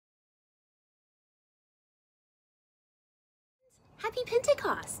Happy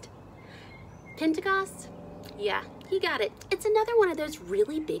Pentecost! Pentecost? Yeah, you got it. It's another one of those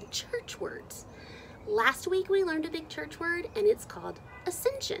really big church words. Last week we learned a big church word and it's called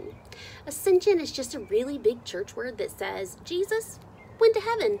ascension. Ascension is just a really big church word that says Jesus went to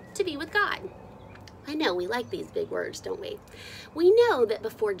heaven to be with God. I know we like these big words, don't we? We know that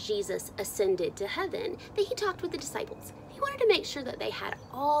before Jesus ascended to heaven, that he talked with the disciples. He wanted to make sure that they had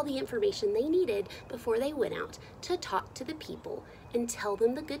all the information they needed before they went out to talk to the people and tell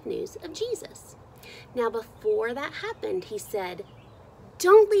them the good news of Jesus. Now, before that happened, he said,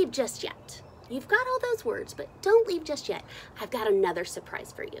 don't leave just yet. You've got all those words, but don't leave just yet. I've got another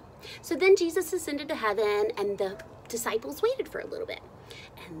surprise for you. So then Jesus ascended to heaven and the disciples waited for a little bit.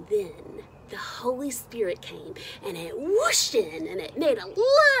 And then the Holy Spirit came and it whooshed in and it made a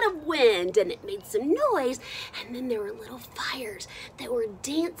lot of wind and it made some noise. And then there were little fires that were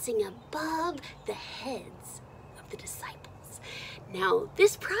dancing above the heads of the disciples. Now,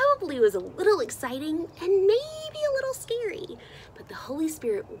 this probably was a little exciting and maybe a little scary, but the Holy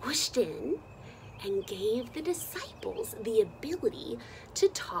Spirit whooshed in and gave the disciples the ability to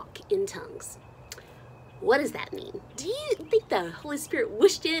talk in tongues. What does that mean? Do you think the Holy Spirit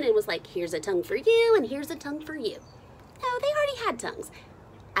whooshed in and was like, here's a tongue for you and here's a tongue for you? No, they already had tongues.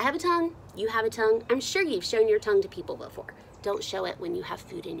 I have a tongue, you have a tongue. I'm sure you've shown your tongue to people before. Don't show it when you have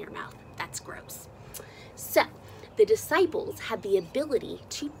food in your mouth. That's gross. So, the disciples had the ability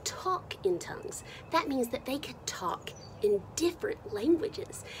to talk in tongues. That means that they could talk in different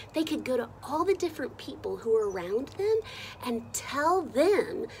languages. They could go to all the different people who were around them and tell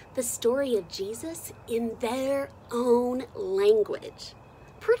them the story of Jesus in their own language.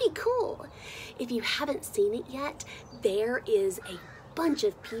 Pretty cool. If you haven't seen it yet, there is a bunch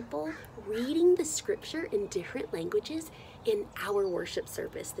of people reading the scripture in different languages in our worship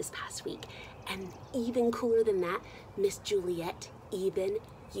service this past week. And even cooler than that, Miss Juliet even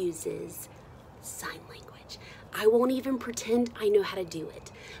uses sign language. I won't even pretend I know how to do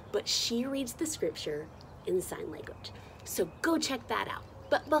it, but she reads the scripture in sign language. So go check that out.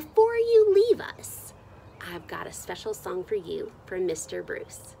 But before you leave us, I've got a special song for you from Mr.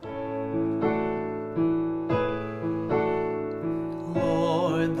 Bruce.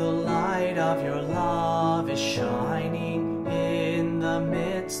 Lord, the light of your love is shining in the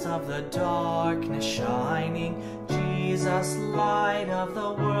midst of the darkness shining. Jesus, light of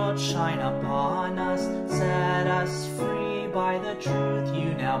the world, shine upon us, set us free by the truth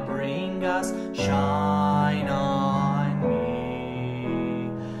you now bring us. Shine on me,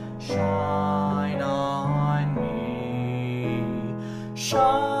 shine on me.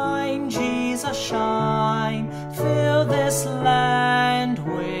 Shine, Jesus, shine, fill this land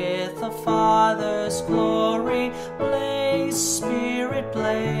with the Father's glory. Blaze, Spirit,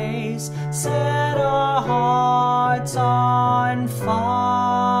 blaze, set our hearts on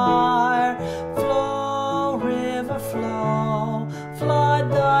fire. Flow, river, flow, flood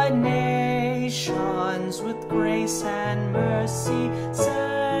the nations with grace and mercy.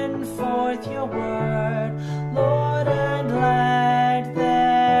 Send forth your word, Lord, and let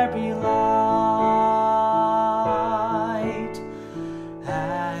there be light.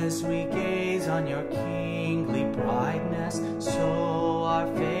 As we gaze on your kingly brightness, so our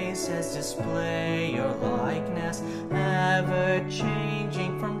faces display your likeness, ever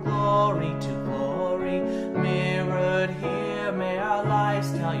changing from glory to glory. Mirrored here, may our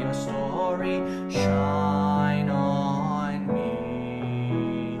lives tell your story. Shine on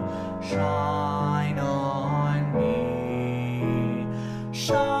me, shine on me.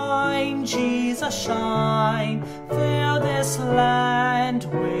 Shine, Jesus, shine, fill this land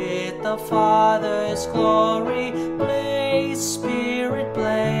with the Father's glory. Blaze, Spirit,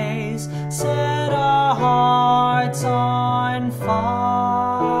 blaze, set our hearts on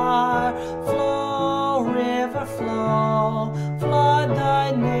fire. Flow, river, flow, flood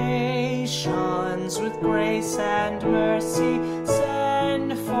the nations with grace and mercy.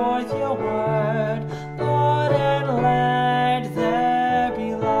 Send forth your word, Lord, and let there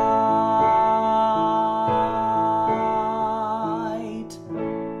be light.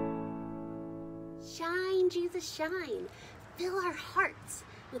 Shine, Jesus, shine. Fill our hearts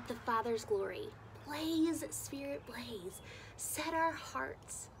with the Father's glory. Blaze, Spirit, blaze. Set our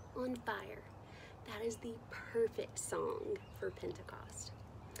hearts on fire. That is the perfect song for Pentecost.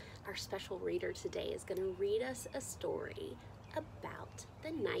 Our special reader today is going to read us a story about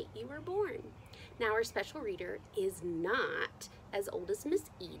the night you were born. Now, our special reader is not as old as Miss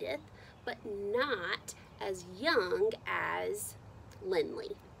Edith, but not as young as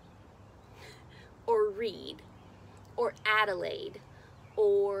Lindley, or Reed, or Adelaide,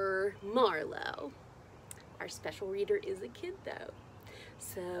 or Marlowe. Our special reader is a kid though.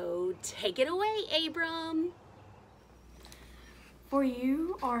 So take it away, Abram. For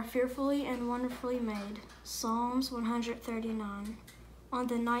you are fearfully and wonderfully made. Psalms 139. On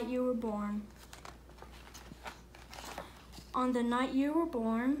the night you were born. On the night you were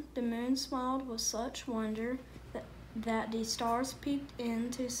born, the moon smiled with such wonder that the stars peeped in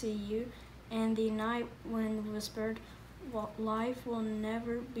to see you, and the night wind whispered, life will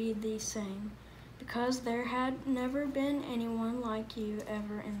never be the same, because there had never been anyone like you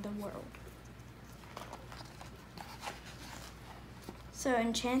ever in the world. So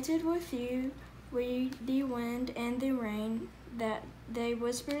enchanted with you were the wind and the rain, that they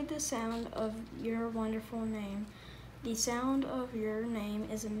whispered the sound of your wonderful name. The sound of your name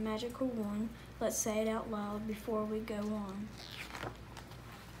is a magical one. Let's say it out loud before we go on.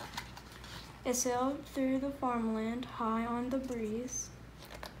 It sailed through the farmland, high on the breeze,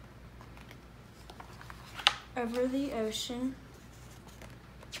 over the ocean,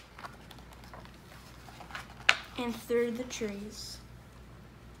 and through the trees.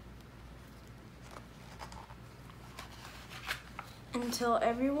 Until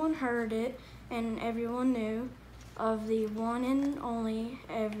everyone heard it and everyone knew of the one and only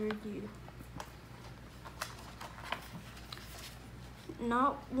ever you.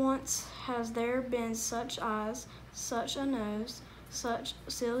 Not once has there been such eyes, such a nose, such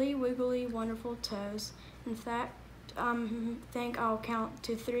silly, wiggly, wonderful toes. In fact, think I'll count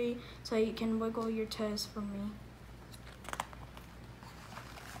to 3 so you can wiggle your toes for me.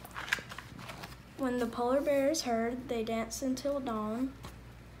 When the polar bears heard, they danced until dawn.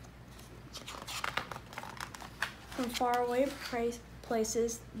 From faraway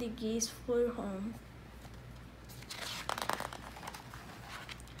places, the geese flew home.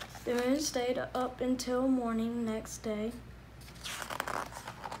 The moon stayed up until morning next day,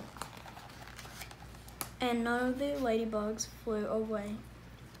 and none of the ladybugs flew away.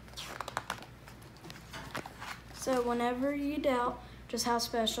 So whenever you doubt just how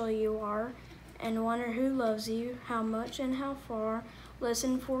special you are, and wonder who loves you, how much and how far,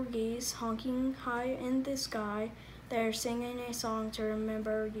 listen for geese honking high in the sky. They're singing a song to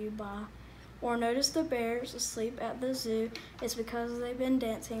remember you by. Or notice the bears asleep at the zoo. It's because they've been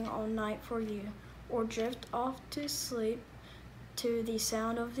dancing all night for you. Or drift off to sleep to the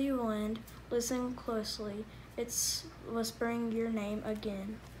sound of the wind. Listen closely. It's whispering your name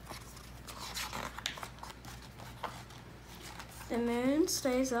again. The moon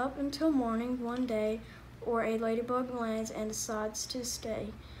stays up until morning one day, or a ladybug lands and decides to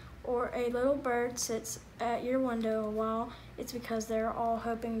stay, or a little bird sits at your window a while. It's because they're all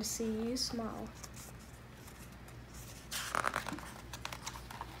hoping to see you smile.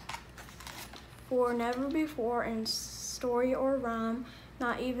 For never before in story or rhyme,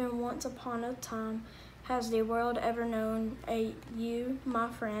 not even once upon a time, has the world ever known a you, my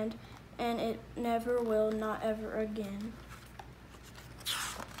friend, and it never will, not ever again.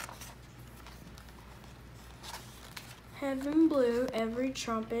 Heaven blew every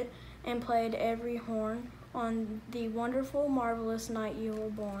trumpet and played every horn on the wonderful, marvelous night you were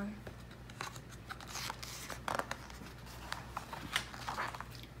born.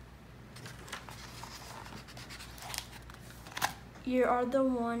 You are the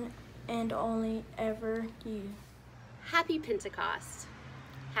one and only ever you. Happy Pentecost.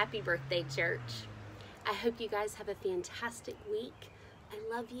 Happy birthday, church. I hope you guys have a fantastic week. I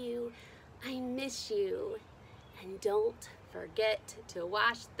love you. I miss you. And don't forget to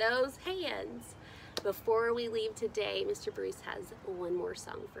wash those hands. Before we leave today, Mr. Bruce has one more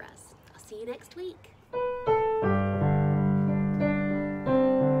song for us. I'll see you next week.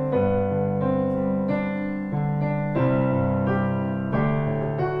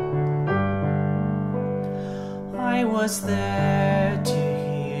 I was there to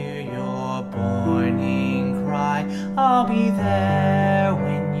hear your morning cry. I'll be there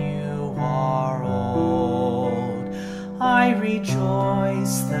when you are old. I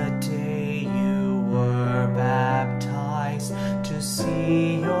rejoice the day you were baptized to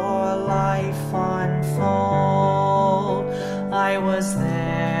see your life unfold. I was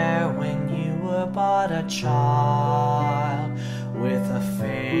there when you were but a child, with a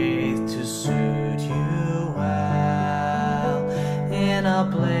faith to suit you well. In a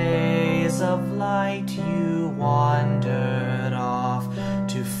blaze of light you wandered off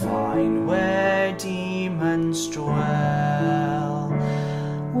to find where demons dwell.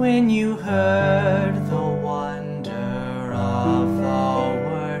 When you heard the wonder of the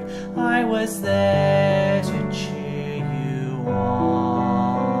word, I was there to cheer you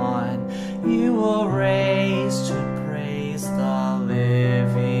on. You were raised to praise the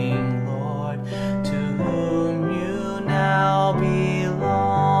living Lord, to whom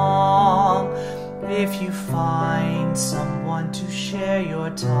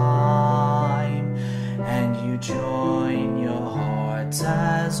hearts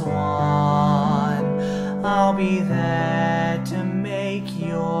as one. I'll be there to make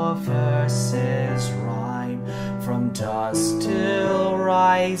your verses rhyme from dusk till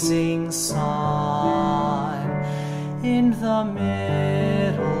rising sun. In the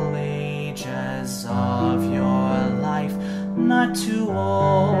Middle Ages of your life, not too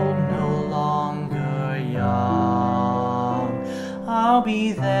old, no longer young, I'll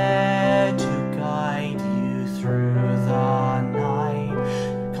be there to guide you through the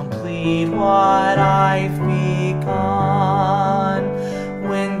night, complete what I've begun.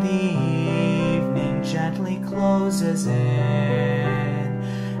 When the evening gently closes in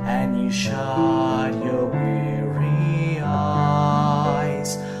and you shut your weary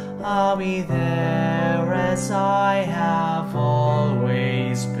eyes, I'll be there as I have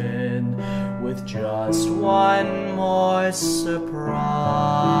always been, with just one more surprise.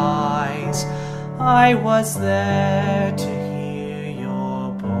 I was there to hear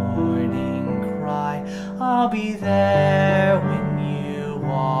your burning cry. I'll be there when you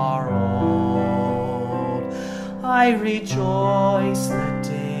are old. I rejoice the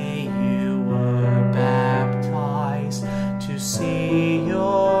day you were baptized to see